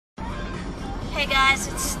Hey guys,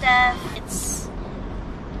 it's Steph. It's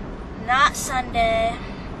not Sunday,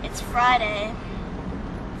 it's Friday,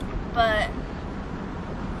 but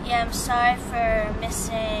yeah, I'm sorry for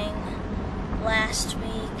missing last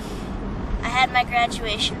week. I had my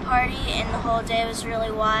graduation party and the whole day was really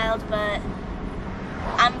wild, but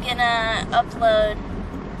I'm gonna upload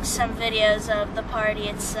some videos of the party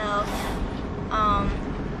itself.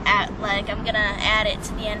 I'm gonna add it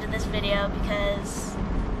to the end of this video because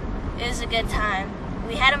it was a good time.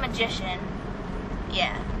 We had a magician.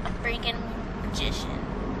 Yeah, a freaking magician.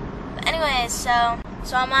 But anyways, so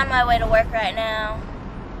I'm on my way to work right now,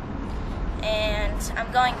 and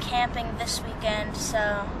I'm going camping this weekend, so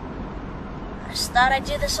I just thought I'd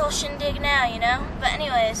do this whole shindig now, you know? But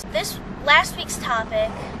anyways, this last week's topic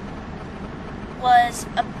was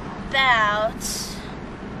about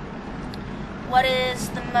what is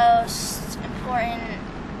the most important,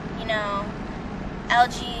 you know,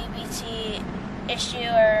 LGBT issue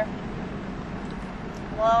or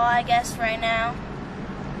law, I guess, right now.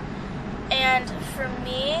 And for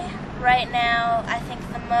me, right now, I think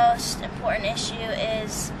the most important issue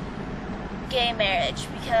is gay marriage,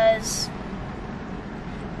 because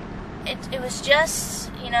it was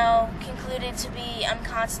just, you know, concluded to be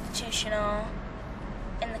unconstitutional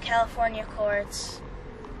in the California courts,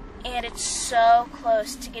 and it's so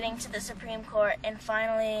close to getting to the Supreme Court and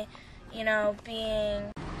finally, you know,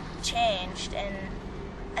 being changed. And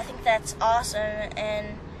I think that's awesome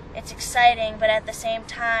and it's exciting, but at the same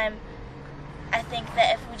time, I think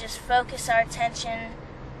that if we just focus our attention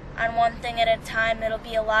on one thing at a time, it'll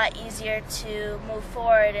be a lot easier to move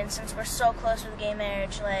forward. And since we're so close with gay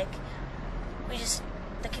marriage, like,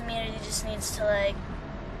 the community just needs to, like,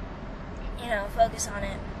 you know, focus on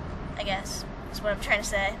it, I guess, is what I'm trying to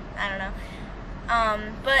say. I don't know.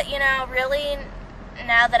 But, you know, really,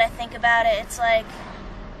 now that I think about it, it's like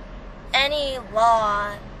any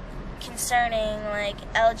law concerning, like,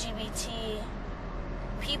 LGBT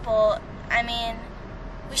people, I mean,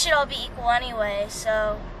 we should all be equal anyway,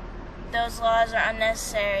 so those laws are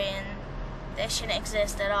unnecessary and they shouldn't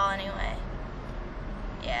exist at all anyway.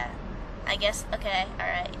 Yeah, I guess, okay,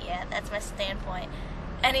 alright, yeah, that's my standpoint.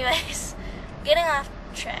 Anyways, getting off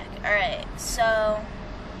track. Alright, so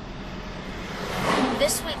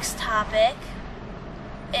this week's topic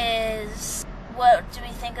is, what do we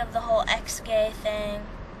think of the whole ex-gay thing,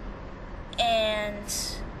 and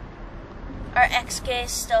are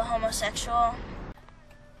ex-gays still homosexual?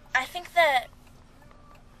 I think that,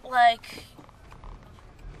 like,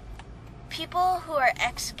 people who are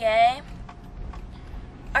ex-gay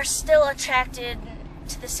are still attracted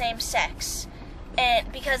to the same sex, and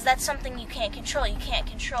because that's something you can't control. You can't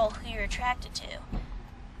control who you're attracted to,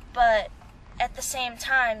 but at the same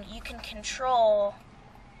time, you can control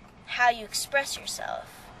how you express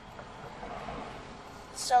yourself.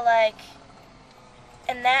 So, like,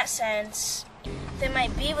 in that sense, they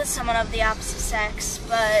might be with someone of the opposite sex,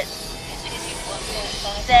 but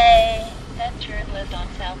they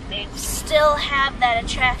still have that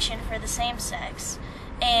attraction for the same sex.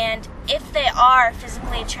 And if they are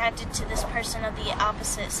physically attracted to this person of the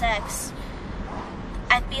opposite sex,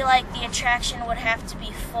 I feel like the attraction would have to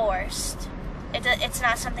be forced. It's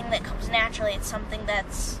not something that comes naturally, it's something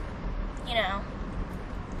that's, you know,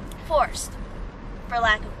 forced, for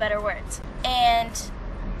lack of better words. And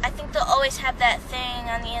I think they'll always have that thing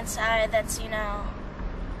on the inside that's, you know,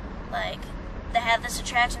 like, they have this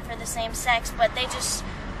attraction for the same sex, but they just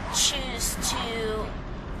choose to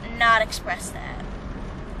not express that.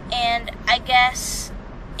 And I guess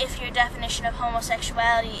if your definition of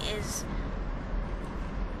homosexuality is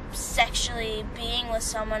sexually being with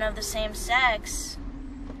someone of the same sex,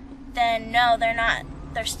 then no, they're not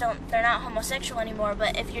homosexual anymore.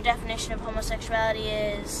 But if your definition of homosexuality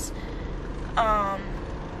is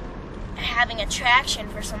having attraction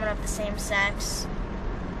for someone of the same sex,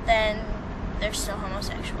 then they're still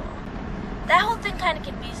homosexual. That whole thing kind of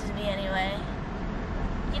confuses me anyway.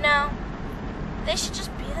 You know, they should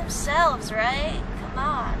just be themselves, right? Come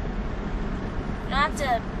on. You don't have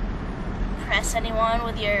to press anyone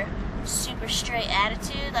with your super straight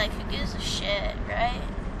attitude. Like, who gives a shit, right?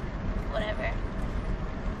 Whatever.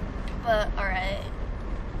 But, alright.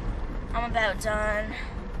 I'm about done,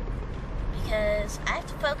 because I have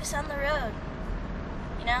to focus on the road.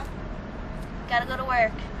 You know? Gotta go to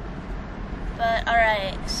work. But,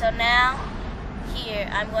 alright. So now, here,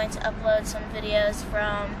 I'm going to upload some videos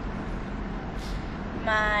from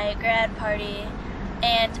my grad party.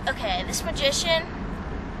 And, okay, this magician,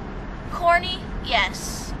 corny,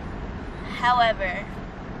 yes. However,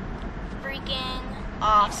 freaking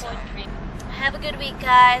awesome. Have a good week,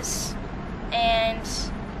 guys, and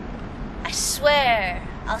I swear swear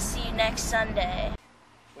I'll see you next Sunday.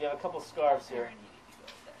 We have a couple scarves here.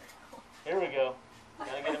 Here we go.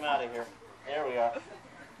 Gotta get them out of here. There we are.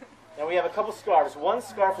 Now we have a couple scarves. One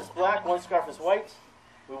scarf is black, one scarf is white.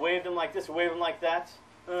 We wave them like this, we wave them like that.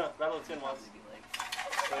 That little tin ones.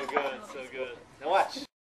 So good, so good. Now watch.